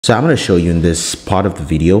So I'm going to show you in this part of the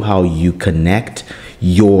video how you connect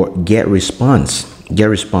your GetResponse.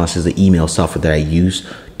 GetResponse is the email software that I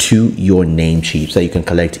use to your Namecheap so you can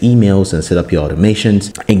collect emails and set up your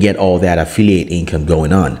automations and get all that affiliate income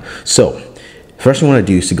going on. So first thing you want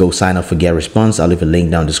to do is to go sign up for GetResponse. I'll leave a link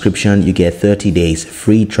down in the description. You get 30 days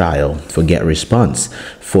free trial for GetResponse.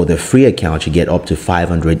 For the free account, you get up to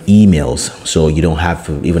 500 emails. So you don't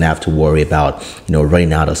even have to worry about,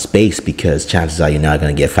 running out of space, because chances are you're not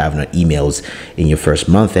going to get 500 emails in your first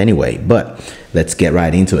month anyway. But let's get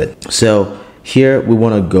right into it. So here we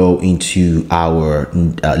want to go into our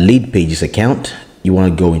LeadPages account. You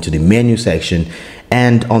want to go into the menu section,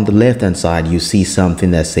 and on the left hand side you see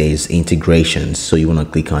something that says integrations. So you want to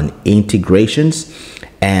click on integrations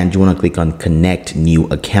and you want to click on connect new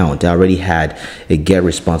account. I already had a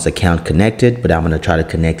GetResponse account connected, but I'm going to try to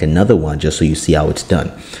connect another one just so you see how it's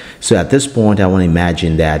done. So at this point, I want to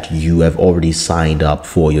imagine that you have already signed up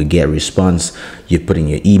for your GetResponse. You've put in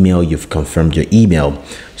your email, you've confirmed your email.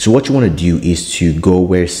 So what you want to do is to go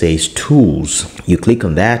where it says tools. You click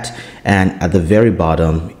on that, and at the very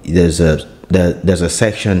bottom there's a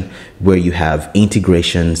section where you have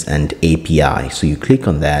integrations and API. So you click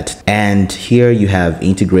on that, and here you have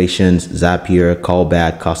integrations, Zapier,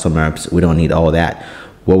 callback, custom apps. We don't need all that.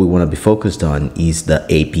 What we want to be focused on is the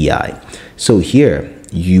API. So here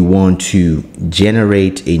you want to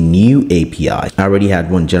generate a new API. I already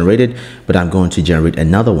had one generated, but I'm going to generate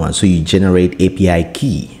another one. So you generate API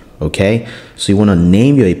key. Okay, so you want to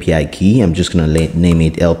name your API key. I'm just going to name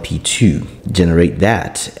it LP2. Generate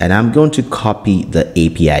that, and I'm going to copy the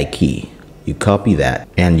API key. You copy that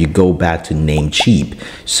and you go back to Namecheap.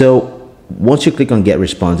 So once you click on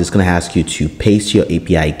GetResponse, it's going to ask you to paste your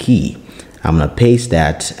API key. I'm going to paste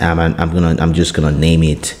that. I'm just going to name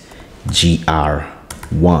it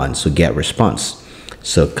GR1. So GetResponse.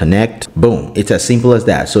 So connect, boom. It's as simple as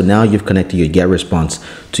that. So now you've connected your GetResponse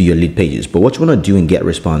to your LeadPages. But what you want to do in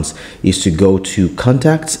GetResponse is to go to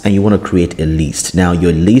contacts and you want to create a list. Now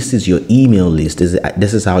your list is your email list.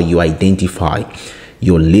 This is how you identify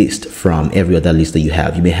your list from every other list that you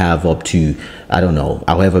have. You may have up to, I don't know,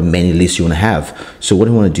 however many lists you want to have. So what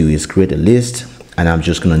you want to do is create a list, and I'm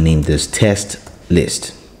just going to name this test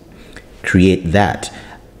list. Create that.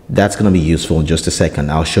 That's going to be useful in just a second.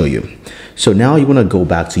 I'll show you. So now you want to go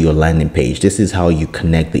back to your landing page. This is how you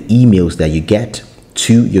connect the emails that you get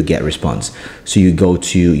to your GetResponse. So you go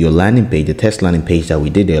to your landing page, the test landing page that we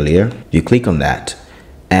did earlier. You click on that,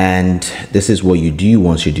 and this is what you do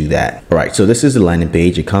once you do that. All right, so this is the landing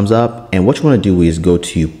page. It comes up, and what you want to do is go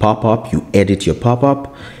to pop-up. You edit your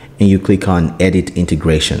pop-up and you click on edit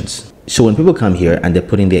integrations. So when people come here and they're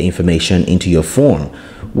putting their information into your form,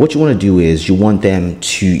 what you want to do is you want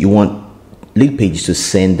LeadPages to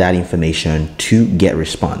send that information to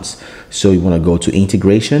GetResponse. So you want to go to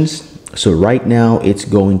integrations. So right now it's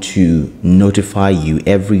going to notify you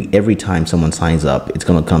every time someone signs up. It's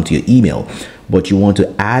going to come to your email, but you want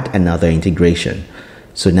to add another integration.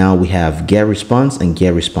 So now we have GetResponse and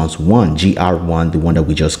GetResponse1, GR1, the one that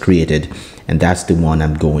we just created, and that's the one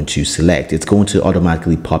I'm going to select. It's going to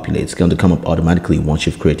automatically populate. It's going to come up automatically once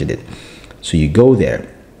you've created it. So you go there.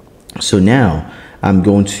 So now I'm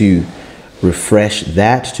going to refresh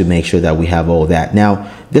that to make sure that we have all that.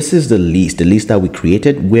 Now this is the list that we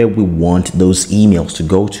created where we want those emails to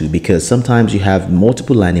go to, because sometimes you have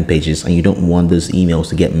multiple landing pages and you don't want those emails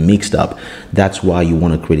to get mixed up. That's why you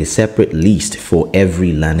want to create a separate list for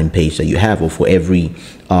every landing page that you have, or for every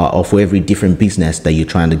different business that you're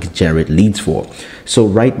trying to generate leads for. So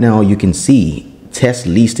right now you can see test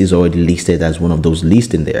list is already listed as one of those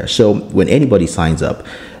lists in there. So when anybody signs up,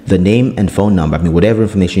 the name and phone number, whatever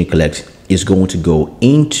information you collect, is going to go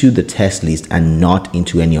into the test list and not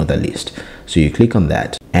into any other list. So you click on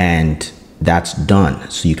that and that's done.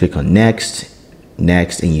 So you click on next,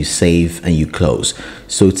 and you save and you close.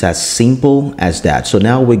 So it's as simple as that. So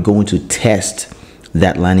now we're going to test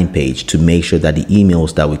that landing page to make sure that the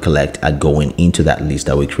emails that we collect are going into that list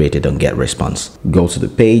that we created on GetResponse. Go to the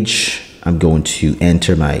page. I'm going to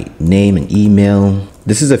enter my name and email.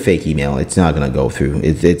 This is a fake email. It's not going to go through.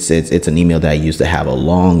 It's an email that I used to have a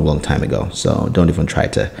long time ago. So don't even try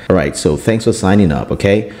to. All right. So thanks for signing up.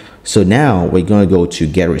 Okay. So now we're going to go to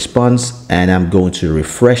GetResponse, and I'm going to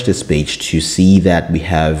refresh this page to see that we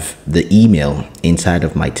have the email inside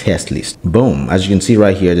of my test list. Boom. As you can see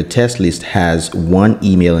right here, the test list has one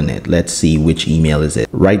email in it. Let's see which email is it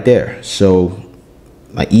right there. So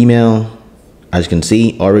my email, as you can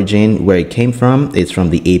see, origin, where it came from, it's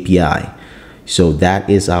from the API. So that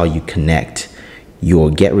is how you connect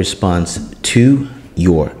your GetResponse to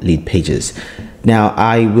your LeadPages. Now,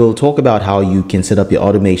 I will talk about how you can set up your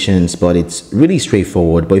automations, but it's really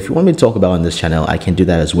straightforward. But if you want me to talk about on this channel, I can do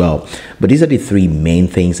that as well. But these are the three main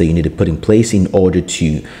things that you need to put in place in order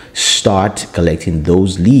to start collecting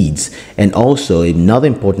those leads. And also another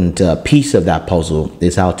important piece of that puzzle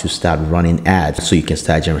is how to start running ads so you can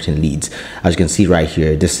start generating leads. As you can see right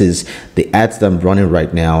here, this is the ads that I'm running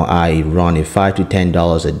right now. I run a $5 to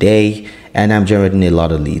 $10 a day, and I'm generating a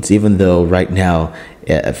lot of leads, even though right now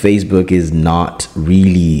Facebook is not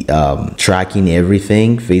really tracking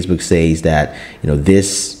everything. Facebook says that, you know,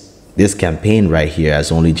 this campaign right here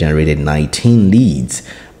has only generated 19 leads.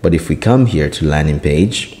 But if we come here to landing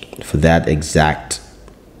page for that exact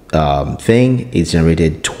thing, it's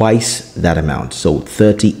generated twice that amount, so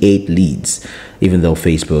 38 leads, even though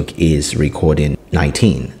Facebook is recording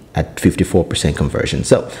 19 at 54% conversion.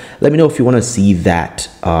 So let me know if you want to see that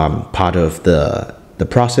part of the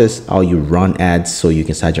process, how you run ads so you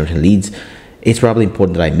can start generating leads. It's probably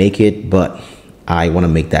important that I make it, but I want to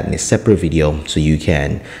make that in a separate video so you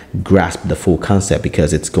can grasp the full concept,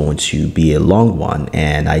 because it's going to be a long one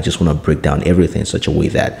and I just want to break down everything in such a way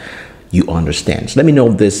that you understand. So let me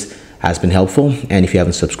know if this has been helpful, and if you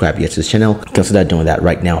haven't subscribed yet to this channel, consider doing that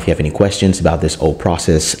right now. If you have any questions about this whole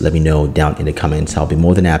process, let me know down in the comments. I'll be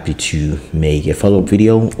more than happy to make a follow-up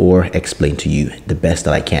video or explain to you the best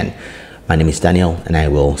that I can. My name is Daniel, and I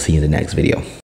will see you in the next video.